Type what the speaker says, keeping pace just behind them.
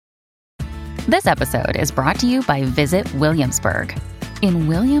This episode is brought to you by Visit Williamsburg. In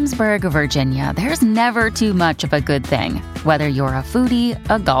Williamsburg, Virginia, there's never too much of a good thing. Whether you're a foodie,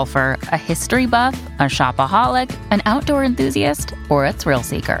 a golfer, a history buff, a shopaholic, an outdoor enthusiast, or a thrill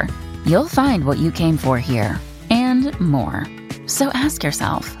seeker, you'll find what you came for here and more. So ask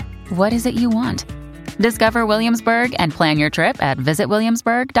yourself, what is it you want? Discover Williamsburg and plan your trip at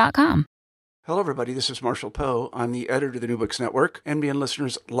visitwilliamsburg.com. Hello, everybody. This is Marshall Poe. I'm the editor of the New Books Network. NBN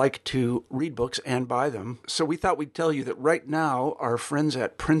listeners like to read books and buy them. So we thought we'd tell you that right now, our friends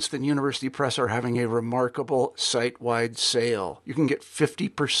at Princeton University Press are having a remarkable site-wide sale. You can get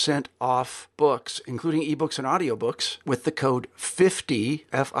 50% off books, including ebooks and audiobooks, with the code 50,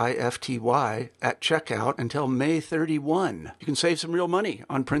 F-I-F-T-Y, at checkout until May 31. You can save some real money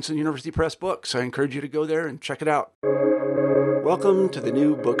on Princeton University Press books. I encourage you to go there and check it out. Welcome to the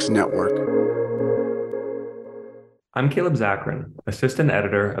New Books Network. I'm Caleb Zakarin, assistant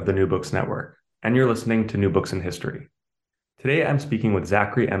editor of the New Books Network, and you're listening to New Books in History. Today, I'm speaking with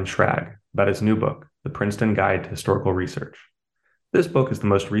Zachary M. Schrag about his new book, The Princeton Guide to Historical Research. This book is the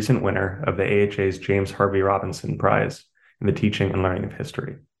most recent winner of the AHA's James Harvey Robinson Prize in the Teaching and Learning of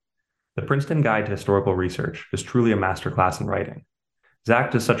History. The Princeton Guide to Historical Research is truly a masterclass in writing. Zach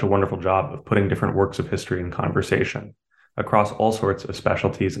does such a wonderful job of putting different works of history in conversation across all sorts of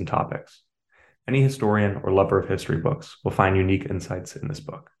specialties and topics. Any historian or lover of history books will find unique insights in this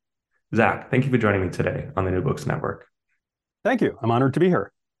book. Zach, thank you for joining me today on the New Books Network. Thank you. I'm honored to be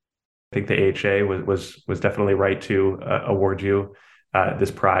here. I think the AHA was definitely right to award you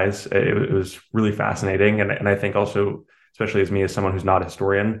this prize. It was really fascinating. And I think also, especially as me, as someone who's not a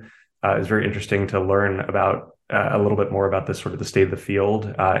historian, it's very interesting to learn about a little bit more about this sort of the state of the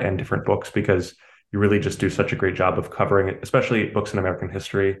field and different books, because you really just do such a great job of covering it, especially books in American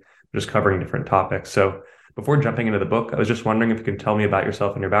history, just covering different topics. So before jumping into the book, I was just wondering if you could tell me about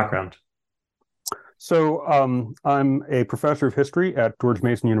yourself and your background. So I'm a professor of history at George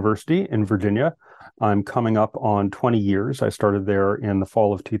Mason University in Virginia. I'm coming up on 20 years. I started there in the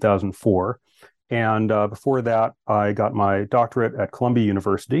fall of 2004. And before that, I got my doctorate at Columbia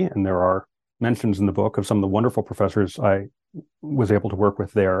University. And there are mentions in the book of some of the wonderful professors I was able to work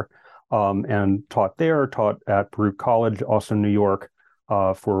with there, and taught at Baruch College, also in New York,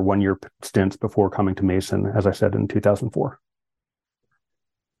 for 1-year stints before coming to Mason, as I said, in 2004.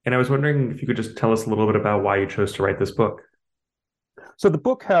 And I was wondering if you could just tell us a little bit about why you chose to write this book. So the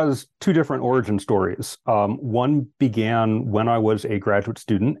book has two different origin stories. One began when I was a graduate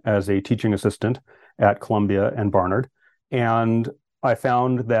student as a teaching assistant at Columbia and Barnard. And I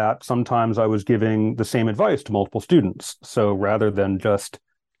found that sometimes I was giving the same advice to multiple students. So rather than just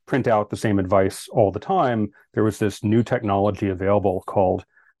print out the same advice all the time, there was this new technology available called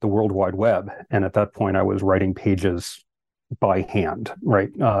the World Wide Web. And at that point, I was writing pages by hand, right,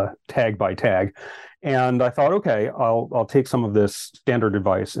 tag by tag. And I thought, okay, I'll take some of this standard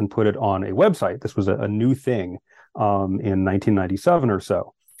advice and put it on a website. This was a new thing in 1997 or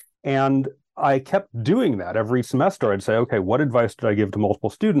so. And I kept doing that every semester. I'd say, okay, what advice did I give to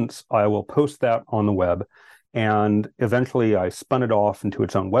multiple students? I will post that on the web. And eventually I spun it off into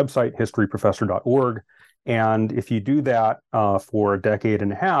its own website, historyprofessor.org. And if you do that for a decade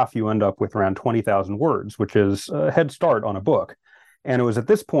and a half, you end up with around 20,000 words, which is a head start on a book. And it was at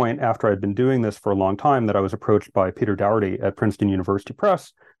this point, after I'd been doing this for a long time, that I was approached by Peter Dougherty at Princeton University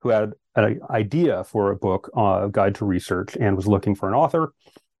Press, who had an idea for a book, Guide to Research, and was looking for an author.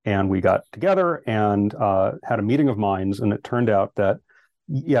 And we got together and had a meeting of minds. And it turned out that,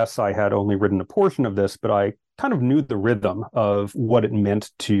 yes, I had only written a portion of this, but I kind of knew the rhythm of what it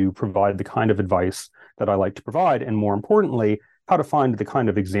meant to provide the kind of advice that I like to provide, and more importantly, how to find the kind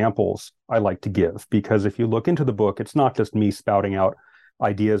of examples I like to give. Because if you look into the book, it's not just me spouting out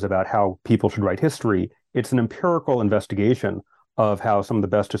ideas about how people should write history. It's an empirical investigation of how some of the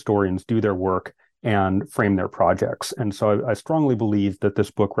best historians do their work and frame their projects. And so I strongly believe that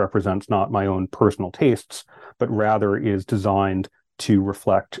this book represents not my own personal tastes, but rather is designed to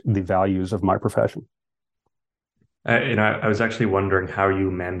reflect the values of my profession. I was actually wondering how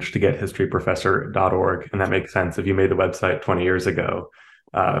you managed to get historyprofessor.org, and that makes sense if you made the website 20 years ago,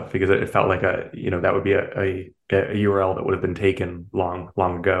 because it felt like that would be a URL that would have been taken long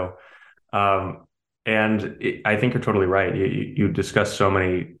ago. I think you're totally right. You discuss so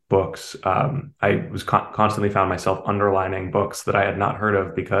many books. I was constantly found myself underlining books that I had not heard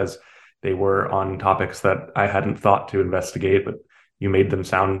of because they were on topics that I hadn't thought to investigate, but you made them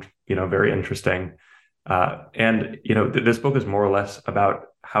sound, very interesting. This book is more or less about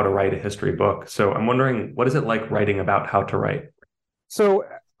how to write a history book. So I'm wondering, what is it like writing about how to write? So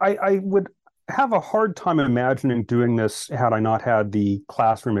I would have a hard time imagining doing this had I not had the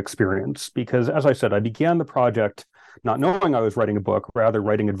classroom experience, because as I said, I began the project not knowing I was writing a book, rather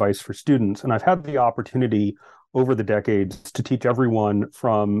writing advice for students. And I've had the opportunity over the decades to teach everyone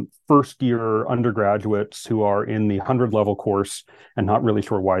from first year undergraduates who are in the 100 level course and not really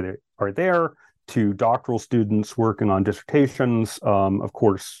sure why they are there, to doctoral students working on dissertations, of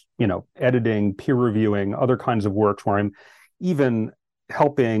course, editing, peer reviewing, other kinds of works where I'm even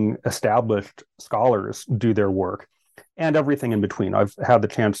helping established scholars do their work, and everything in between. I've had the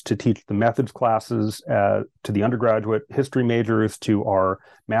chance to teach the methods classes to the undergraduate history majors, to our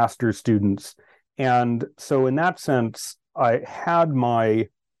master's students. And so in that sense, I had my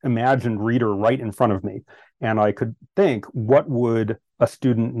imagined reader right in front of me. And I could think, what would a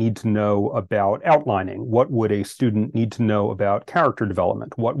student need to know about outlining? What would a student need to know about character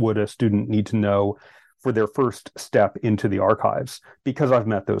development? What would a student need to know for their first step into the archives? Because I've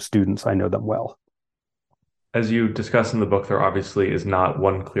met those students, I know them well. As you discuss in the book, there obviously is not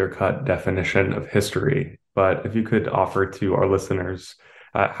one clear-cut definition of history, but if you could offer to our listeners,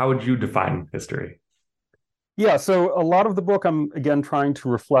 how would you define history? Yeah, so a lot of the book, I'm again trying to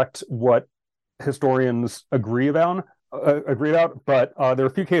reflect what historians agree about, but there are a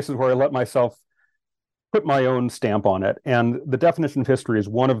few cases where I let myself put my own stamp on it. And the definition of history is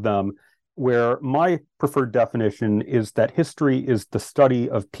one of them, where my preferred definition is that history is the study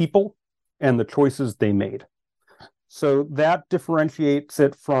of people and the choices they made. So that differentiates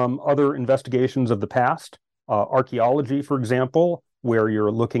it from other investigations of the past, archaeology, for example, where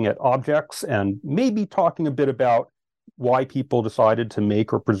you're looking at objects and maybe talking a bit about why people decided to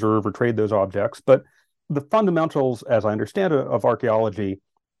make or preserve or trade those objects. But the fundamentals, as I understand it, of archaeology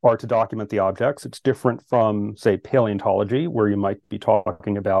are to document the objects. It's different from, say, paleontology, where you might be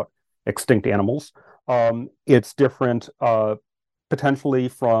talking about extinct animals. It's different potentially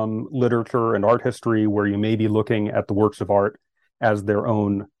from literature and art history, where you may be looking at the works of art as their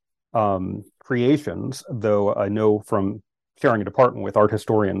own creations, though I know from sharing a department with art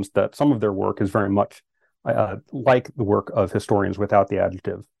historians that some of their work is very much like the work of historians without the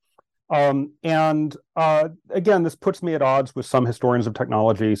adjective. Again, this puts me at odds with some historians of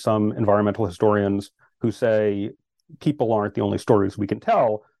technology, some environmental historians who say people aren't the only stories we can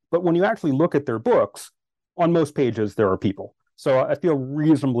tell. But when you actually look at their books, on most pages, there are people. So I feel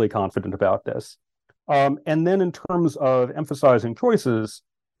reasonably confident about this. And then in terms of emphasizing choices,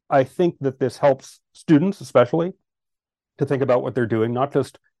 I think that this helps students, especially, to think about what they're doing, not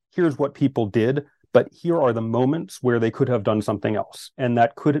just here's what people did, but here are the moments where they could have done something else. And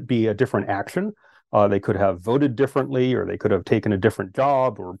that could be a different action. They could have voted differently, or they could have taken a different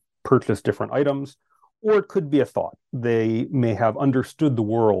job or purchased different items, or it could be a thought. They may have understood the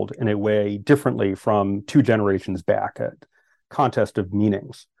world in a way differently from 2 generations back, a contest of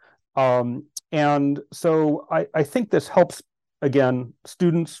meanings. And so I think this helps, again,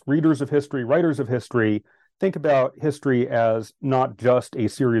 students, readers of history, writers of history, think about history as not just a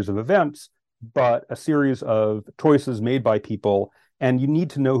series of events, but a series of choices made by people. And you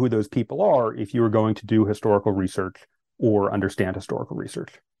need to know who those people are if you are going to do historical research or understand historical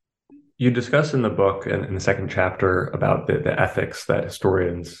research. You discuss in the book and in the second chapter about the ethics that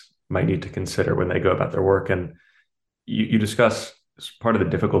historians might need to consider when they go about their work. And you discuss part of the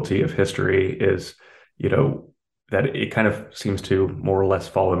difficulty of history is, that it kind of seems to more or less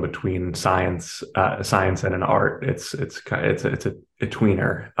fall in between science and an art. It's a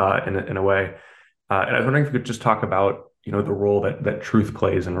tweener in a way. And I was wondering if you could just talk about the role that truth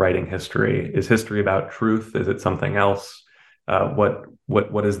plays in writing history. Is history about truth? Is it something else?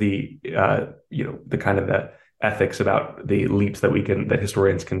 What is the the kind of the ethics about the leaps that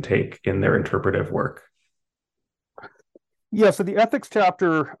historians can take in their interpretive work? Yeah, so the ethics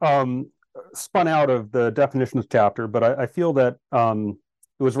chapter spun out of the definitions chapter, but I feel that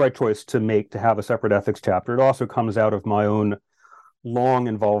it was the right choice to make to have a separate ethics chapter. It also comes out of my own long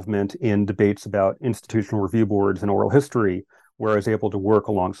involvement in debates about institutional review boards and oral history, where I was able to work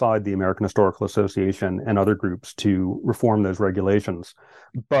alongside the American Historical Association and other groups to reform those regulations.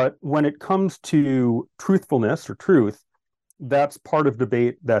 But when it comes to truthfulness or truth, that's part of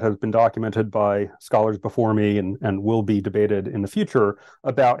debate that has been documented by scholars before me and will be debated in the future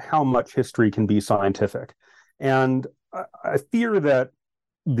about how much history can be scientific. And I fear that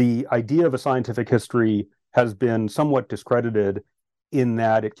the idea of a scientific history has been somewhat discredited in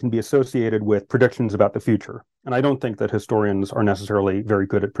that it can be associated with predictions about the future. And I don't think that historians are necessarily very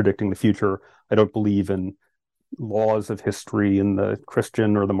good at predicting the future. I don't believe in laws of history in the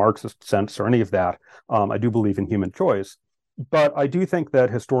Christian or the Marxist sense or any of that. I do believe in human choice. But I do think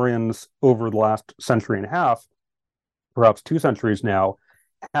that historians over the last century and a half, perhaps 2 centuries now,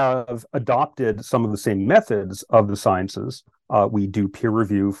 have adopted some of the same methods of the sciences. We do peer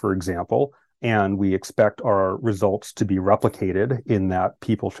review, for example, and we expect our results to be replicated in that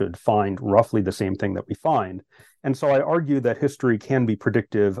people should find roughly the same thing that we find. And so I argue that history can be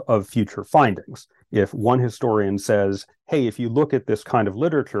predictive of future findings. If one historian says, hey, if you look at this kind of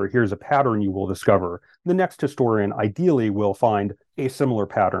literature, here's a pattern you will discover, the next historian ideally will find a similar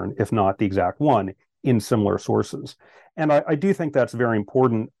pattern, if not the exact one, in similar sources. And I do think that's very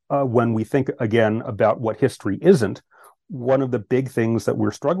important when we think, again, about what history isn't. One of the big things that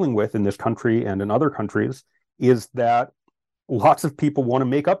we're struggling with in this country and in other countries is that lots of people want to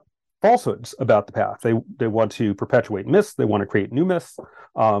make up falsehoods about the past. They want to perpetuate myths. They want to create new myths.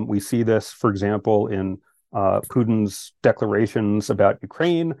 We see this, for example, in Putin's declarations about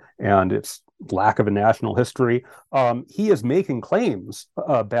Ukraine and its lack of a national history. He is making claims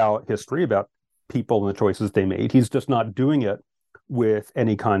about history, about people and the choices they made. He's just not doing it with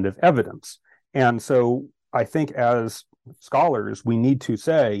any kind of evidence. And so I think as scholars, we need to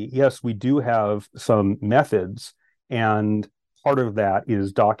say, yes, we do have some methods, and part of that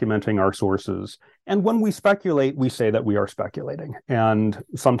is documenting our sources. And when we speculate, we say that we are speculating. And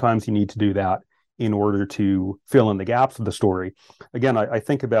sometimes you need to do that in order to fill in the gaps of the story. Again, I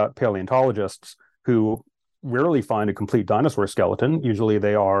think about paleontologists who rarely find a complete dinosaur skeleton. Usually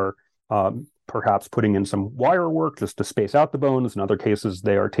they are perhaps putting in some wire work just to space out the bones. In other cases,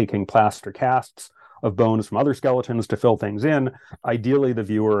 they are taking plaster casts of bones from other skeletons to fill things in. Ideally, the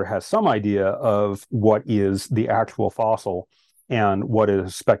viewer has some idea of what is the actual fossil and what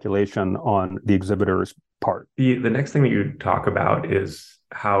is speculation on the exhibitor's part. The next thing that you talk about is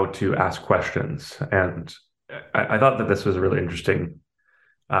how to ask questions. And I thought that this was a really interesting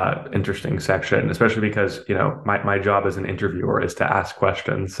section, especially because, my job as an interviewer is to ask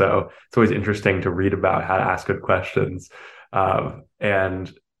questions. So it's always interesting to read about how to ask good questions.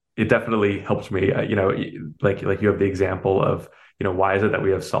 And it definitely helps me, like you have the example of, why is it that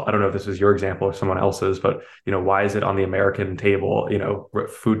we have salt? I don't know if this is your example or someone else's, but, why is it on the American table,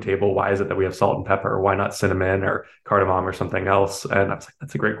 food table, why is it that we have salt and pepper? Why not cinnamon or cardamom or something else? And I was like,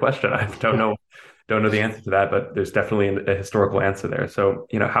 that's a great question. I don't know the answer to that, but there's definitely a historical answer there. So,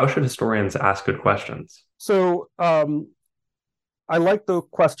 how should historians ask good questions? So I like the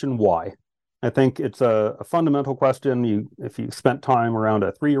question why. I think it's a fundamental question. If you spent time around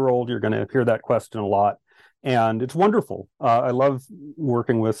a 3-year-old, you're going to hear that question a lot. And it's wonderful. I love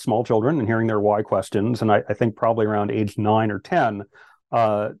working with small children and hearing their why questions. And I think probably around age 9 or 10,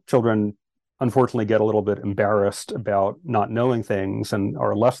 children unfortunately get a little bit embarrassed about not knowing things and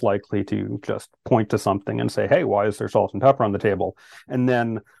are less likely to just point to something and say, hey, why is there salt and pepper on the table? And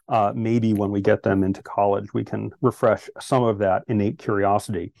then maybe when we get them into college, we can refresh some of that innate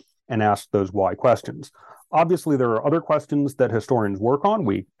curiosity and ask those why questions. Obviously, there are other questions that historians work on.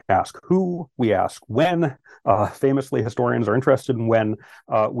 We ask who, we ask when. Famously, historians are interested in when.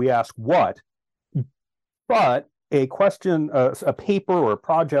 We ask what. But a question, a paper or a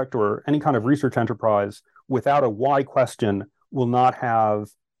project or any kind of research enterprise without a why question will not have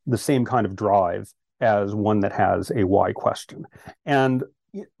the same kind of drive as one that has a why question. And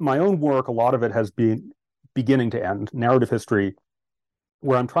my own work, a lot of it has been beginning to end, narrative history,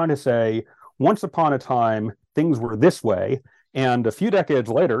 where I'm trying to say, once upon a time, things were this way, and a few decades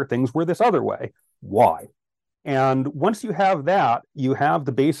later, things were this other way. Why? And once you have that, you have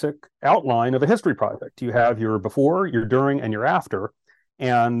the basic outline of a history project. You have your before, your during, and your after.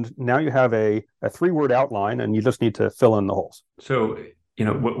 And now you have a 3-word outline, and you just need to fill in the holes. So,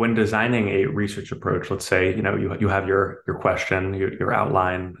 when designing a research approach, let's say, you have your question, your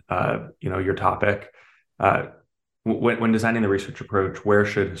outline, your topic. When designing the research approach, where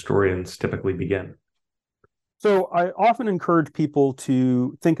should historians typically begin? So I often encourage people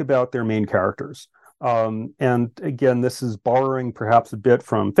to think about their main characters. And again, this is borrowing perhaps a bit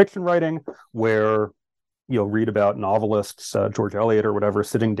from fiction writing, where you'll read about novelists, George Eliot or whatever,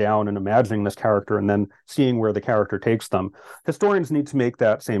 sitting down and imagining this character and then seeing where the character takes them. Historians need to make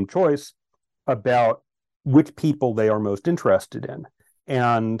that same choice about which people they are most interested in.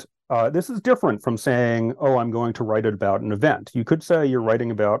 And this is different from saying, oh, I'm going to write about an event. You could say you're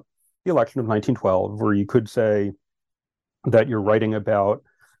writing about the election of 1912, or you could say that you're writing about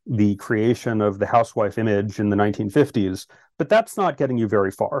the creation of the housewife image in the 1950s, but that's not getting you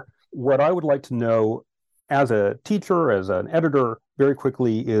very far. What I would like to know as a teacher, as an editor, very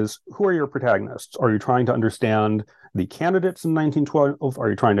quickly is, who are your protagonists? Are you trying to understand the candidates in 1912? Are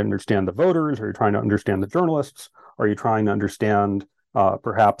you trying to understand the voters? Are you trying to understand the journalists? Are you trying to understand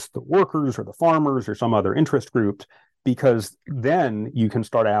perhaps the workers or the farmers or some other interest group? Because then you can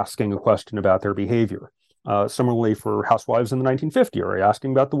start asking a question about their behavior. Similarly, for Housewives in the 1950s, are you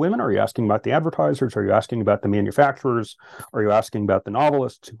asking about the women? Are you asking about the advertisers? Are you asking about the manufacturers? Are you asking about the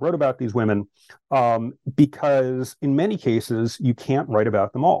novelists who wrote about these women? Because in many cases, you can't write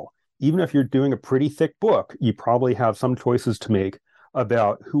about them all. Even if you're doing a pretty thick book, you probably have some choices to make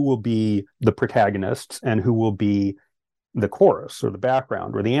about who will be the protagonists and who will be the chorus or the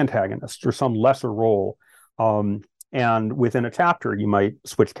background or the antagonist or some lesser role. And within a chapter, you might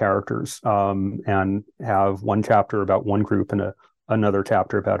switch characters and have one chapter about one group and another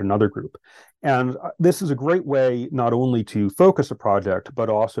chapter about another group. And this is a great way not only to focus a project, but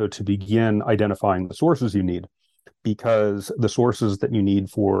also to begin identifying the sources you need, because the sources that you need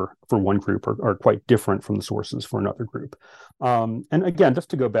for one group are quite different from the sources for another group. And again, just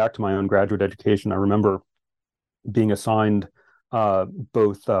to go back to my own graduate education, I remember being assigned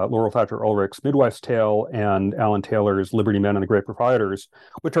both Laurel Thatcher Ulrich's Midwife's Tale and Alan Taylor's Liberty Men and the Great Proprietors,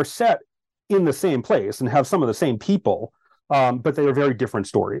 which are set in the same place and have some of the same people, but they are very different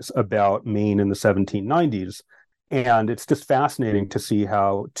stories about Maine in the 1790s. And it's just fascinating to see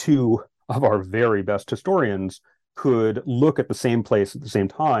how two of our very best historians could look at the same place at the same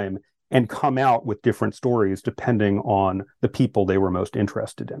time and come out with different stories depending on the people they were most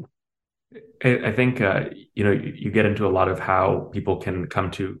interested in. I think you get into a lot of how people can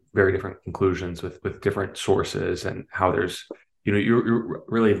come to very different conclusions with different sources, and how there's you're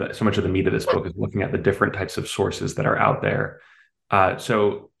really so much of the meat of this book is looking at the different types of sources that are out there.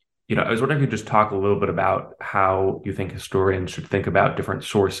 So I was wondering if you could just talk a little bit about how you think historians should think about different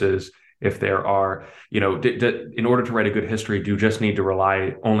sources. If there are, in order to write a good history, do you just need to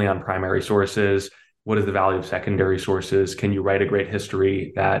rely only on primary sources? What is the value of secondary sources? Can you write a great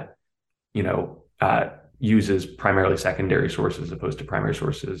history that uses primarily secondary sources as opposed to primary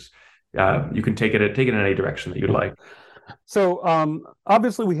sources? You can take it in any direction that you'd like. So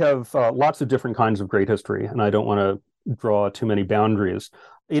obviously we have lots of different kinds of great history, and I don't want to draw too many boundaries.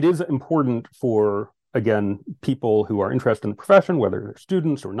 It is important for, again, people who are interested in the profession, whether they're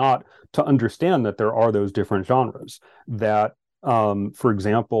students or not, to understand that there are those different genres. That, for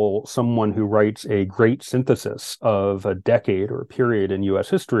example, someone who writes a great synthesis of a decade or a period in U.S.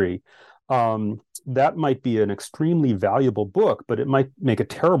 history, that might be an extremely valuable book, but it might make a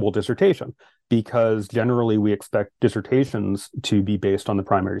terrible dissertation, because generally we expect dissertations to be based on the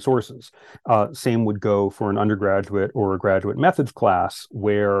primary sources. Same would go for an undergraduate or a graduate methods class,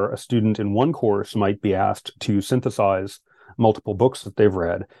 where a student in one course might be asked to synthesize multiple books that they've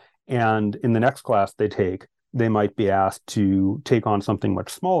read. And in the next class they might be asked to take on something much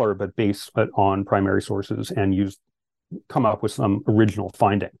smaller, but base it on primary sources and come up with some original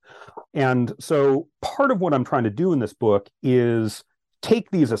finding. And so part of what I'm trying to do in this book is take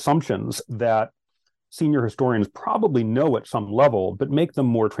these assumptions that senior historians probably know at some level, but make them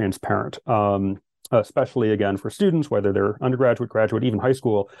more transparent, especially, again, for students, whether they're undergraduate, graduate, even high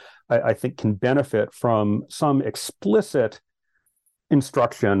school, I think can benefit from some explicit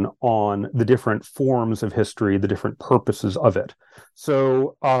instruction on the different forms of history, the different purposes of it.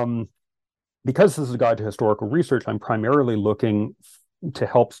 So because this is a guide to historical research, I'm primarily looking to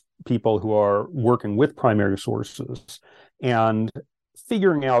help people who are working with primary sources and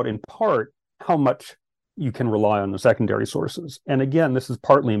figuring out in part how much you can rely on the secondary sources. And again, this is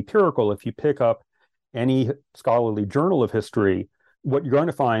partly empirical. If you pick up any scholarly journal of history, what you're going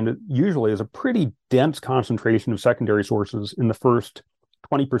to find usually is a pretty dense concentration of secondary sources in the first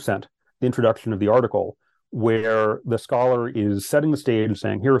 20%, the introduction of the article, where the scholar is setting the stage and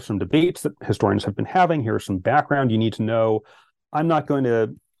saying, here are some debates that historians have been having, here's some background you need to know. I'm not going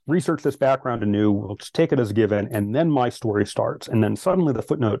to research this background anew, we'll just take it as a given, and then my story starts. And then suddenly the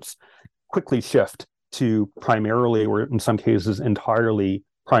footnotes quickly shift to primarily, or in some cases entirely,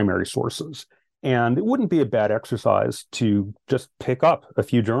 primary sources. And it wouldn't be a bad exercise to just pick up a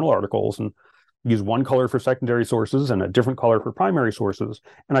few journal articles and use one color for secondary sources and a different color for primary sources.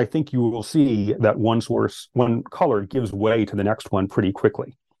 And I think you will see that one color gives way to the next one pretty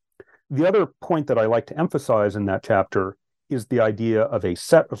quickly. The other point that I like to emphasize in that chapter is the idea of a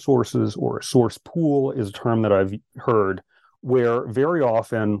set of sources, or a source pool is a term that I've heard, where very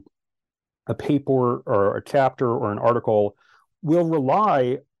often a paper or a chapter or an article will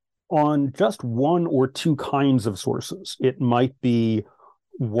rely on just one or two kinds of sources. It might be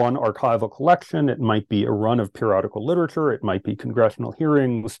one archival collection, it might be a run of periodical literature, it might be congressional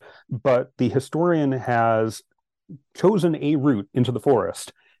hearings, but the historian has chosen a route into the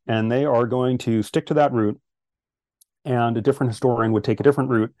forest, and they are going to stick to that route, and a different historian would take a different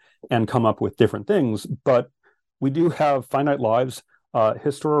route and come up with different things. But we do have finite lives.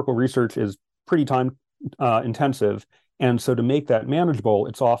 Historical research is pretty time intensive, And so to make that manageable,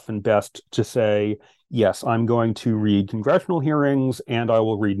 it's often best to say, yes, I'm going to read congressional hearings and I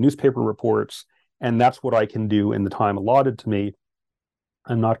will read newspaper reports, and that's what I can do in the time allotted to me.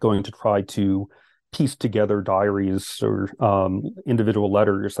 I'm not going to try to piece together diaries or individual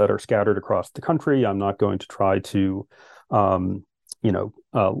letters that are scattered across the country. I'm not going to try to,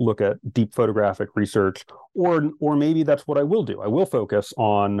 look at deep photographic research, or maybe that's what I will do. I will focus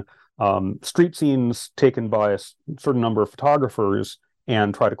on street scenes taken by a certain number of photographers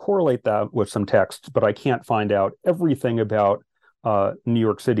and try to correlate that with some text, but I can't find out everything about New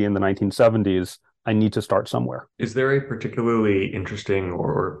York City in the 1970s. I need to start somewhere. Is there a particularly interesting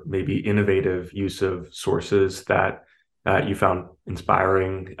or maybe innovative use of sources that you found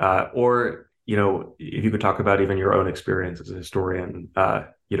inspiring? Or, if you could talk about even your own experience as a historian,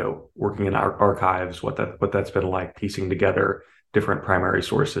 working in archives, what that's been like, piecing together different primary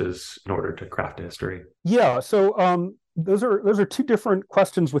sources in order to craft a history. Yeah, so those are two different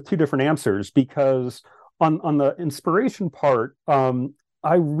questions with two different answers, because on the inspiration part,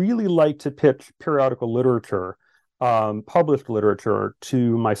 I really like to pitch periodical literature, published literature,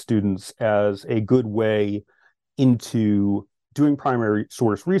 to my students as a good way into doing primary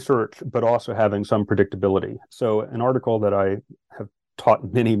source research, but also having some predictability. So an article that I have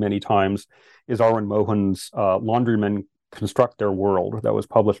taught many, many times is Arwen Mohan's Laundrymen Construct Their World, that was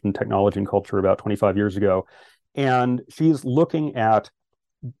published in Technology and Culture about 25 years ago. And she's looking at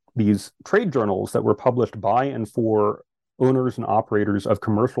these trade journals that were published by and for owners and operators of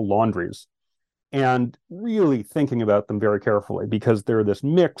commercial laundries, and really thinking about them very carefully, because they're this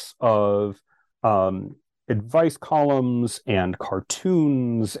mix of advice columns and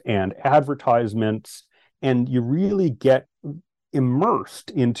cartoons and advertisements, and you really get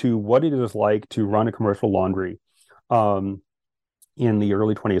immersed into what it is like to run a commercial laundry in the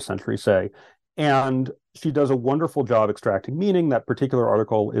early 20th century, say. And she does a wonderful job extracting meaning. That particular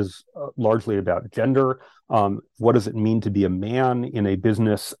article is largely about gender. What does it mean to be a man in a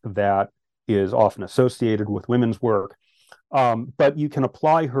business that is often associated with women's work? But you can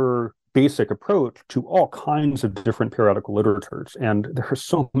apply her basic approach to all kinds of different periodical literatures. And there are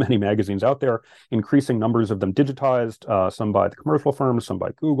so many magazines out there, increasing numbers of them digitized, some by the commercial firms, some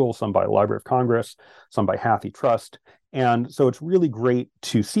by Google, some by the Library of Congress, some by HathiTrust. And so it's really great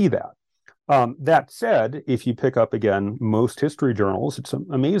to see that. That said, if you pick up, again, most history journals, it's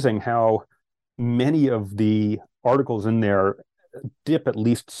amazing how many of the articles in there dip at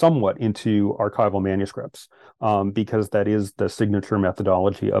least somewhat into archival manuscripts, because that is the signature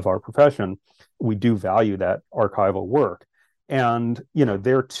methodology of our profession. We do value that archival work. And,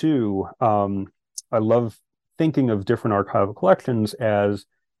 there too, I love thinking of different archival collections as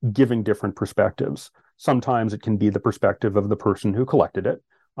giving different perspectives. Sometimes it can be the perspective of the person who collected it.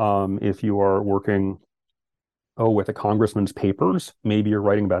 If you are working, with a congressman's papers, maybe you're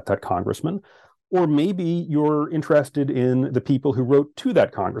writing about that congressman, or maybe you're interested in the people who wrote to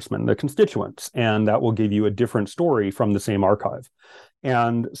that congressman, the constituents, and that will give you a different story from the same archive.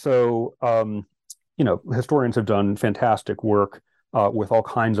 And so, historians have done fantastic work with all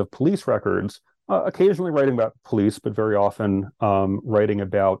kinds of police records, occasionally writing about police, but very often writing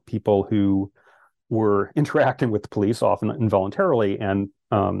about people who were interacting with the police, often involuntarily, and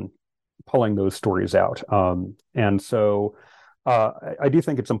pulling those stories out. And so I do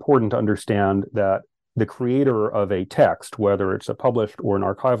think it's important to understand that the creator of a text, whether it's a published or an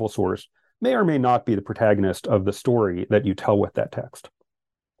archival source, may or may not be the protagonist of the story that you tell with that text.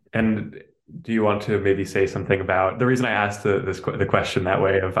 And do you want to maybe say something about the reason I asked the question that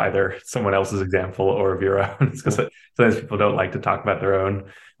way, of either someone else's example or of your own? Because sometimes people don't like to talk about their own,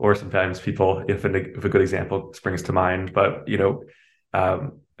 or sometimes people, if a good example springs to mind. But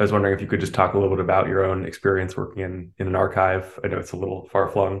I was wondering if you could just talk a little bit about your own experience working in an archive. I know it's a little far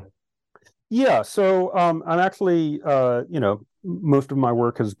flung. Yeah, so I'm actually, most of my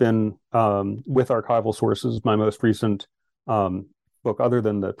work has been with archival sources. My most recent book, other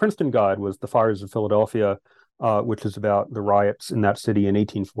than the Princeton Guide, was The Fires of Philadelphia, which is about the riots in that city in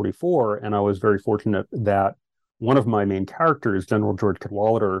 1844. And I was very fortunate that one of my main characters, General George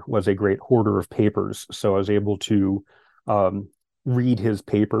Cadwalader, was a great hoarder of papers. So I was able to read his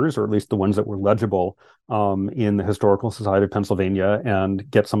papers, or at least the ones that were legible, in the Historical Society of Pennsylvania, and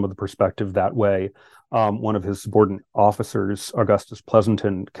get some of the perspective that way. One of his subordinate officers, Augustus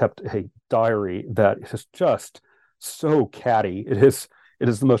Pleasanton, kept a diary that is just so catty. It is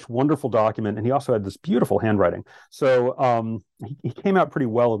the most wonderful document, and he also had this beautiful handwriting. So he came out pretty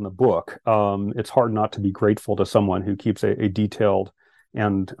well in the book. It's hard not to be grateful to someone who keeps a detailed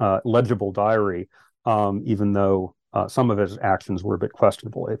and legible diary, even though some of his actions were a bit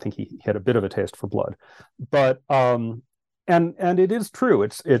questionable. I think he had a bit of a taste for blood. But And it is true.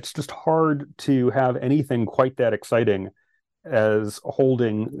 It's just hard to have anything quite that exciting as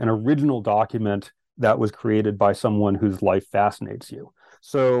holding an original document that was created by someone whose life fascinates you.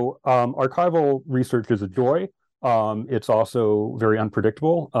 So archival research is a joy. It's also very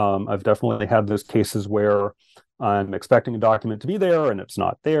unpredictable. I've definitely had those cases where I'm expecting a document to be there and it's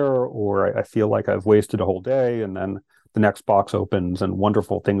not there, or I feel like I've wasted a whole day, and then the next box opens and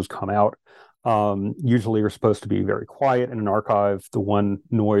wonderful things come out. Usually you're supposed to be very quiet in an archive. The one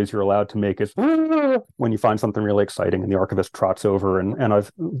noise you're allowed to make is when you find something really exciting and the archivist trots over. And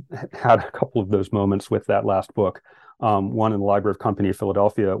I've had a couple of those moments with that last book. One in the Library of Company of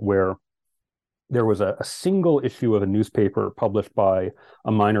Philadelphia, where there was a single issue of a newspaper published by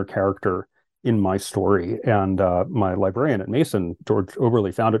a minor character in my story. And my librarian at Mason, George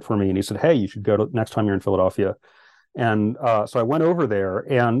Oberle, found it for me. And he said, hey, you should go to next time you're in Philadelphia. And so I went over there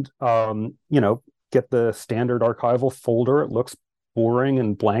and, get the standard archival folder. It looks boring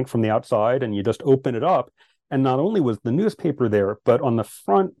and blank from the outside, and you just open it up. And not only was the newspaper there, but on the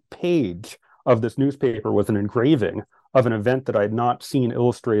front page of this newspaper was an engraving of an event that I had not seen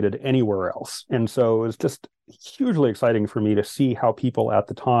illustrated anywhere else. And so it was just hugely exciting for me to see how people at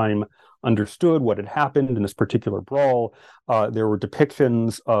the time understood what had happened in this particular brawl. There were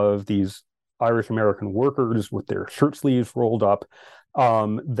depictions of these Irish American workers with their shirt sleeves rolled up,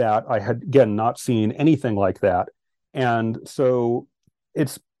 that I had, again, not seen anything like that. And so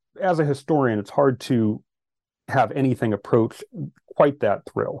it's, as a historian, it's hard to have anything approach quite that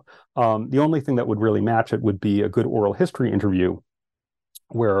thrill. The only thing that would really match it would be a good oral history interview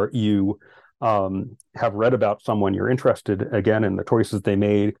where you have read about someone you're interested, again, in the choices they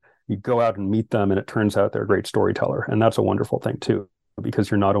made. You go out and meet them, and it turns out they're a great storyteller. And that's a wonderful thing, too,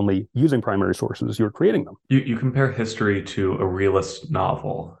 because you're not only using primary sources, you're creating them. You compare history to a realist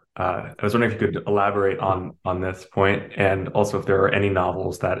novel. I was wondering if you could elaborate on this point, and also if there are any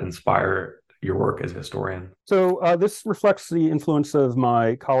novels that inspire your work as a historian. So this reflects the influence of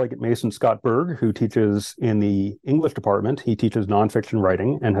my colleague at Mason, Scott Berg, who teaches in the English department. He teaches nonfiction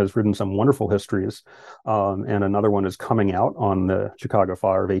writing and has written some wonderful histories. And another one is coming out on the Chicago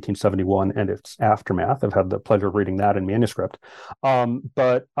Fire of 1871 and its aftermath. I've had the pleasure of reading that in manuscript.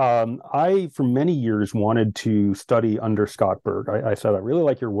 But I, for many years, wanted to study under Scott Berg. I said, I really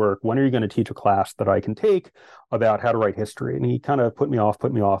like your work. When are you going to teach a class that I can take about how to write history? And he kind of put me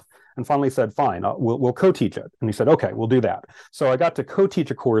off. And finally said, fine, we'll co-teach it. And he said, okay, we'll do that. So I got to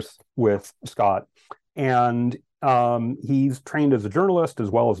co-teach a course with Scott. And he's trained as a journalist as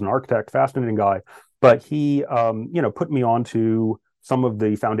well as an architect, fascinating guy. But he, put me onto some of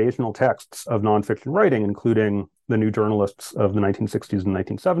the foundational texts of nonfiction writing, including the new journalists of the 1960s and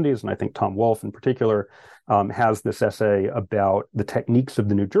 1970s. And I think Tom Wolfe in particular has this essay about the techniques of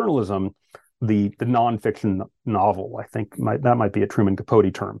the new journalism, the nonfiction novel. I think that might be a Truman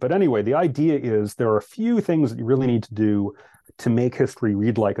Capote term. But anyway, the idea is there are a few things that you really need to do to make history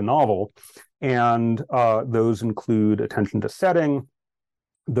read like a novel. And those include attention to setting.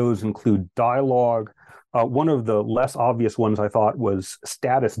 Those include dialogue. One of the less obvious ones I thought was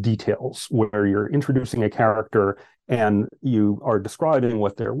status details, where you're introducing a character and you are describing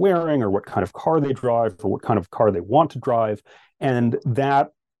what they're wearing or what kind of car they drive or what kind of car they want to drive. And that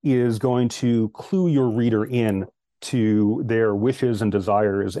is going to clue your reader in to their wishes and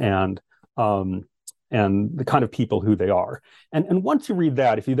desires and the kind of people who they are. And once you read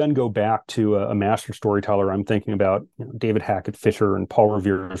that, if you then go back to a master storyteller, I'm thinking about David Hackett Fischer and Paul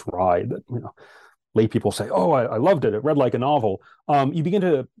Revere's Ride, that lay people say, oh, I loved it. It read like a novel. You begin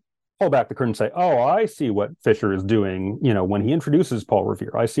to pull back the curtain and say, oh, I see what Fischer is doing. When he introduces Paul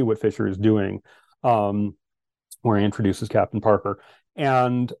Revere, I see what Fischer is doing where he introduces Captain Parker.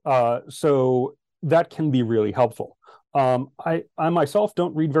 And so that can be really helpful. I myself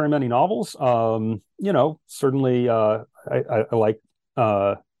don't read very many novels. Certainly I like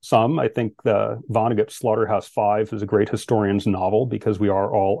some. I think the Vonnegut's Slaughterhouse-Five is a great historian's novel because we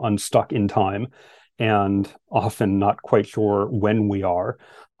are all unstuck in time and often not quite sure when we are.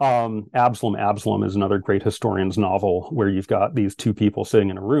 Absalom is another great historian's novel where you've got these two people sitting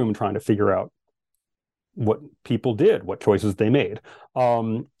in a room trying to figure out what people did, what choices they made.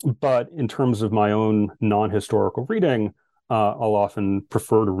 But in terms of my own non-historical reading, I'll often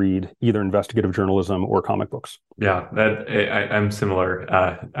prefer to read either investigative journalism or comic books. Yeah, I'm similar.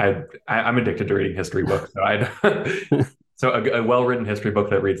 I'm addicted to reading history books. So a well-written history book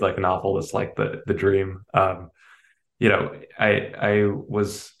that reads like a novel is like the dream. I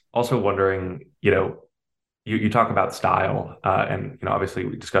was also wondering, you talk about style, and obviously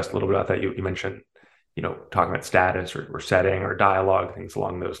we discussed a little bit about that. You mentioned talking about status or setting or dialogue, things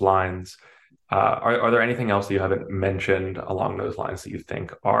along those lines. Are there anything else that you haven't mentioned along those lines that you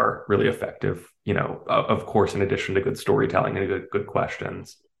think are really effective? Of course, in addition to good storytelling and good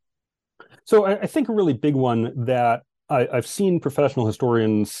questions. So I think a really big one that I've seen professional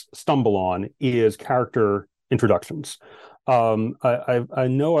historians stumble on is character introductions. I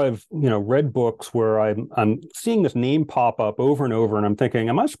know I've read books where I'm seeing this name pop up over and over, and I'm thinking,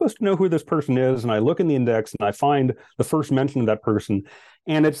 am I supposed to know who this person is? And I look in the index and I find the first mention of that person,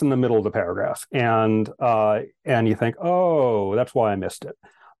 and it's in the middle of the paragraph, and you think, oh, that's why I missed it.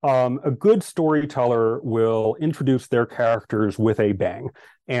 A good storyteller will introduce their characters with a bang.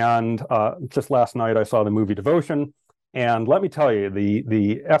 And just last night I saw the movie Devotion, and let me tell you,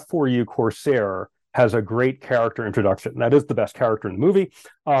 the F4U Corsair has a great character introduction. That is the best character in the movie.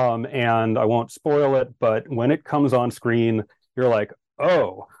 And I won't spoil it, but when it comes on screen, you're like,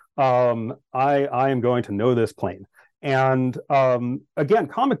 oh, I am going to know this plane. And again,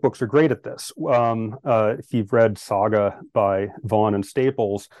 comic books are great at this. If you've read Saga by Vaughan and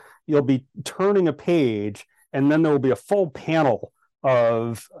Staples, you'll be turning a page, and then there will be a full panel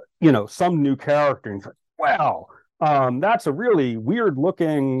of some new character. And you're like, wow, that's a really weird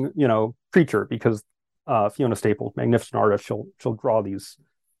looking creature, because Fiona Staples, magnificent artist, she'll draw these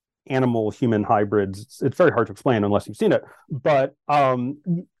animal human hybrids. It's very hard to explain unless you've seen it. But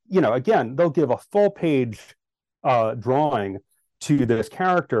again, they'll give a full page drawing to this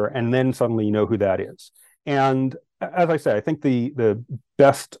character, and then suddenly you know who that is. And as I say, I think the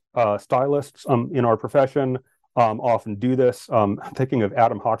best stylists in our profession often do this. I'm thinking of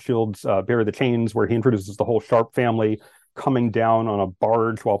Adam Hochschild's Bury the Chains, where he introduces the whole Sharp family coming down on a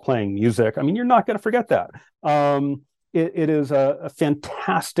barge while playing music. I mean, you're not going to forget that. It is a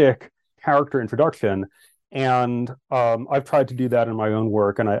fantastic character introduction, and I've tried to do that in my own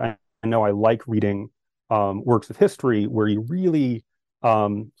work, and I know I like reading works of history where you really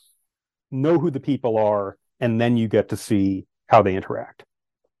know who the people are, and then you get to see how they interact.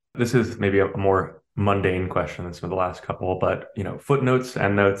 This is maybe a more mundane question than some of the last couple, but footnotes,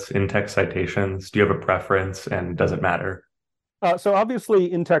 endnotes, in-text citations, do you have a preference, and does it matter? So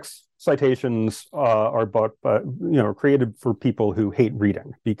obviously in-text citations are created for people who hate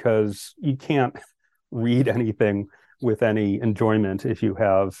reading, because you can't read anything with any enjoyment if you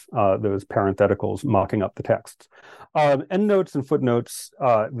have those parentheticals mocking up the texts. Endnotes and footnotes,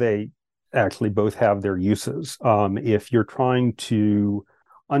 they actually both have their uses. If you're trying to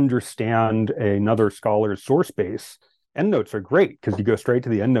understand another scholar's source base, endnotes are great, because you go straight to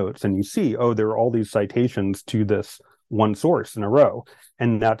the endnotes and you see, oh, there are all these citations to this one source in a row.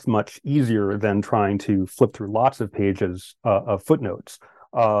 And that's much easier than trying to flip through lots of pages of footnotes.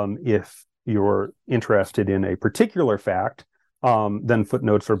 If you're interested in a particular fact, then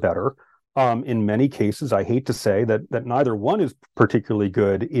footnotes are better. In many cases, I hate to say that neither one is particularly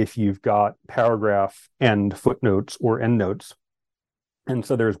good if you've got paragraph and footnotes or endnotes. And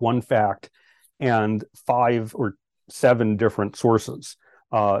so there's one fact and 5 or 7 different sources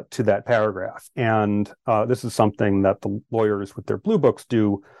to that paragraph. And this is something that the lawyers with their blue books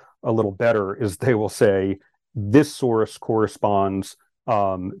do a little better, is they will say, this source corresponds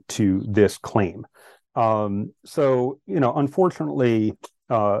to this claim. So, unfortunately,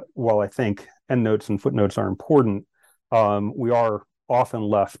 while I think endnotes and footnotes are important, we are often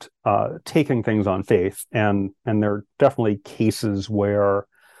left taking things on faith. And there are definitely cases where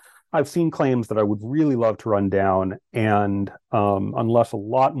I've seen claims that I would really love to run down. And unless a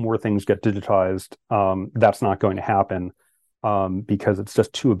lot more things get digitized, that's not going to happen, because it's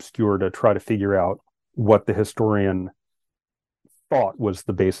just too obscure to try to figure out what the historian thought was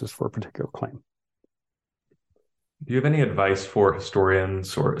the basis for a particular claim. Do you have any advice for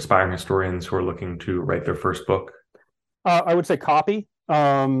historians or aspiring historians who are looking to write their first book? I would say copy.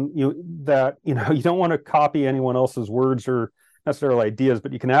 You don't want to copy anyone else's words or necessarily ideas,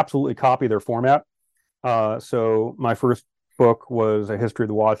 but you can absolutely copy their format. So my first book was a history of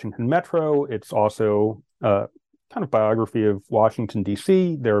the Washington Metro. It's also kind of biography of Washington,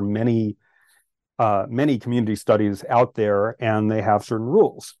 D.C. There are many community studies out there, and they have certain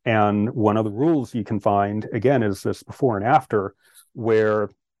rules. And one of the rules you can find, again, is this before and after, where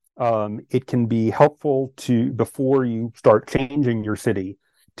it can be helpful to, before you start changing your city,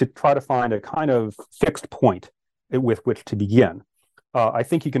 to try to find a kind of fixed point with which to begin. I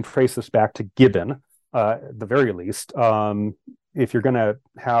think you can trace this back to Gibbon, at the very least. If you're going to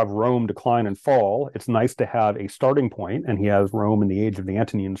have Rome decline and fall, it's nice to have a starting point, and he has Rome in the age of the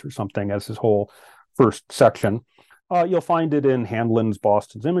Antonines or something as his whole first section. You'll find it in Handlin's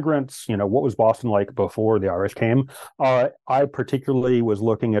Boston's Immigrants. What was Boston like before the Irish came? I particularly was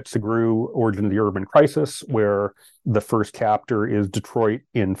looking at Segru, Origin of the Urban Crisis, where the first chapter is Detroit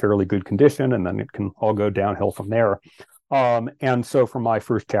in fairly good condition, and then it can all go downhill from there. And so for my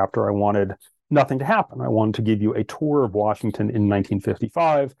first chapter, I wanted nothing to happen. I wanted to give you a tour of Washington in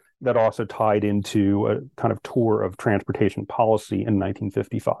 1955 that also tied into a kind of tour of transportation policy in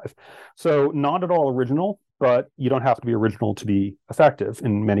 1955. So not at all original, but you don't have to be original to be effective.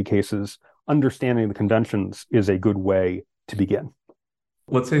 In many cases, understanding the conventions is a good way to begin.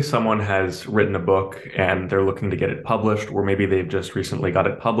 Let's say someone has written a book and they're looking to get it published, or maybe they've just recently got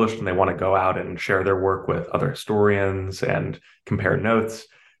it published and they want to go out and share their work with other historians and compare notes.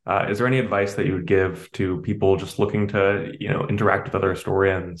 Is there any advice that you would give to people just looking to, interact with other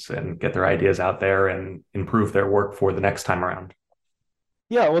historians and get their ideas out there and improve their work for the next time around?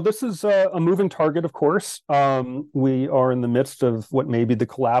 Yeah, well, this is a moving target, of course. We are in the midst of what may be the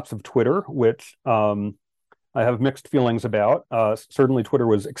collapse of Twitter, which I have mixed feelings about. Certainly, Twitter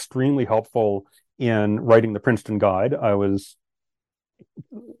was extremely helpful in writing the Princeton Guide. I was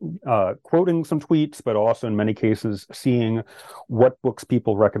quoting some tweets, but also in many cases seeing what books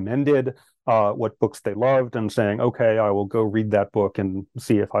people recommended, what books they loved, and saying, okay, I will go read that book and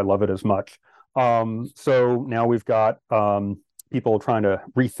see if I love it as much. So now we've got people trying to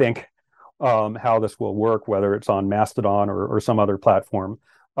rethink how this will work, whether it's on Mastodon or some other platform.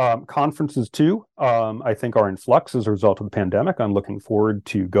 Conferences, too, I think are in flux as a result of the pandemic. I'm looking forward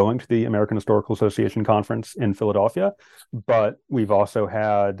to going to the American Historical Association conference in Philadelphia, but we've also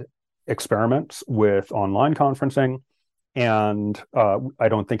had experiments with online conferencing, and I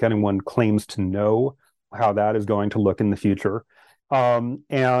don't think anyone claims to know how that is going to look in the future.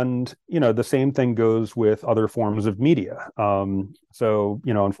 And, the same thing goes with other forms of media. So,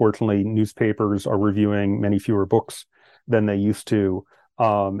 unfortunately, newspapers are reviewing many fewer books than they used to.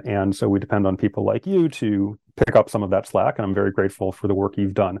 And so we depend on people like you to pick up some of that slack. And I'm very grateful for the work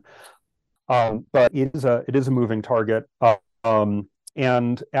you've done. But it is a moving target.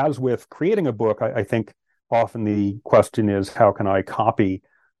 And as with creating a book, I think often the question is, how can I copy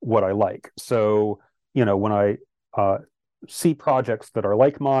what I like? So, when I see projects that are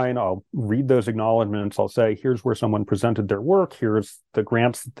like mine, I'll read those acknowledgments. I'll say, here's where someone presented their work. Here's the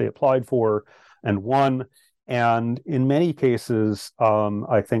grants that they applied for and won. And in many cases,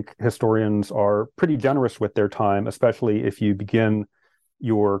 I think historians are pretty generous with their time, especially if you begin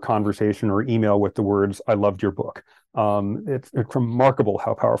your conversation or email with the words, I loved your book. It's remarkable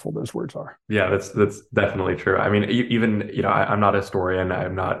how powerful those words are. Yeah, that's definitely true. I mean, even, I'm not a historian,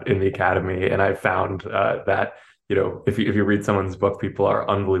 I'm not in the academy, and I've found that, if you read someone's book, people are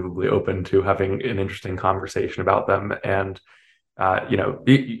unbelievably open to having an interesting conversation about them. And,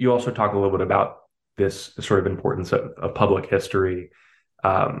 you also talk a little bit about this sort of importance of public history,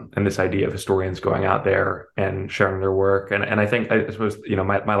 and this idea of historians going out there and sharing their work. And I suppose,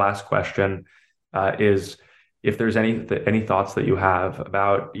 my last question is if there's any thoughts that you have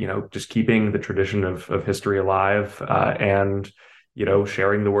about, just keeping the tradition of history alive, and,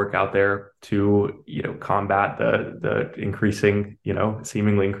 sharing the work out there to, combat the increasing,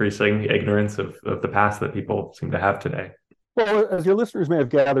 seemingly increasing ignorance of the past that people seem to have today. Well, as your listeners may have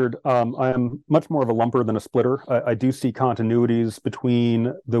gathered, I am much more of a lumper than a splitter. I do see continuities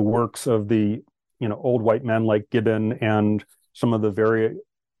between the works of the, old white men like Gibbon and some of the very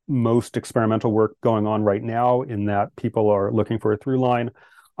most experimental work going on right now, in that people are looking for a through line.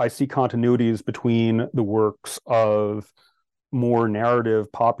 I see continuities between the works of more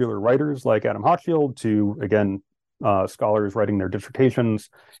narrative popular writers like Adam Hochschild to, again, scholars writing their dissertations.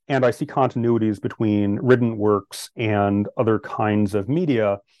 And I see continuities between written works and other kinds of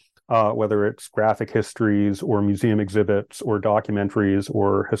media, whether it's graphic histories or museum exhibits or documentaries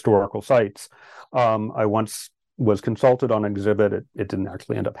or historical sites. I once was consulted on an exhibit. It didn't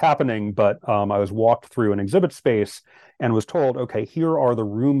actually end up happening, but I was walked through an exhibit space and was told, okay, here are the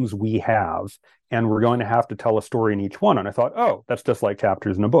rooms we have, and we're going to have to tell a story in each one. And I thought, oh, that's just like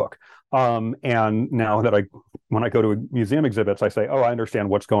chapters in a book. And now that when I go to museum exhibits, I say, oh, I understand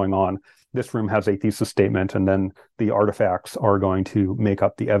what's going on. This room has a thesis statement, and then the artifacts are going to make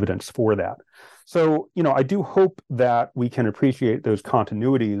up the evidence for that. So, I do hope that we can appreciate those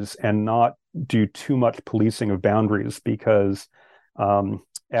continuities and not do too much policing of boundaries, because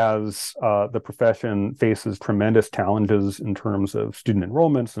as the profession faces tremendous challenges in terms of student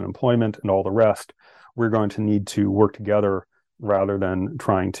enrollments and employment and all the rest, we're going to need to work together rather than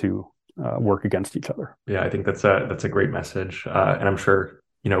trying to work against each other. Yeah, I think that's a great message, and I'm sure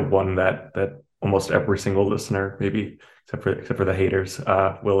one that almost every single listener, maybe except for the haters,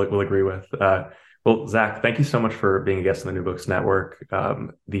 will agree with. Well, Zach, thank you so much for being a guest on the New Books Network.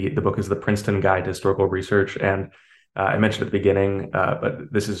 The book is The Princeton Guide to Historical Research, and I mentioned at the beginning,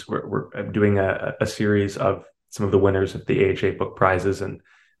 but this is we're doing a series of some of the winners of the AHA Book Prizes, and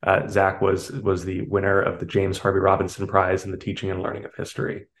Zach was the winner of the James Harvey Robinson Prize in the Teaching and Learning of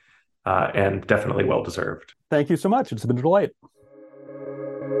History, and definitely well deserved. Thank you so much. It's been a delight.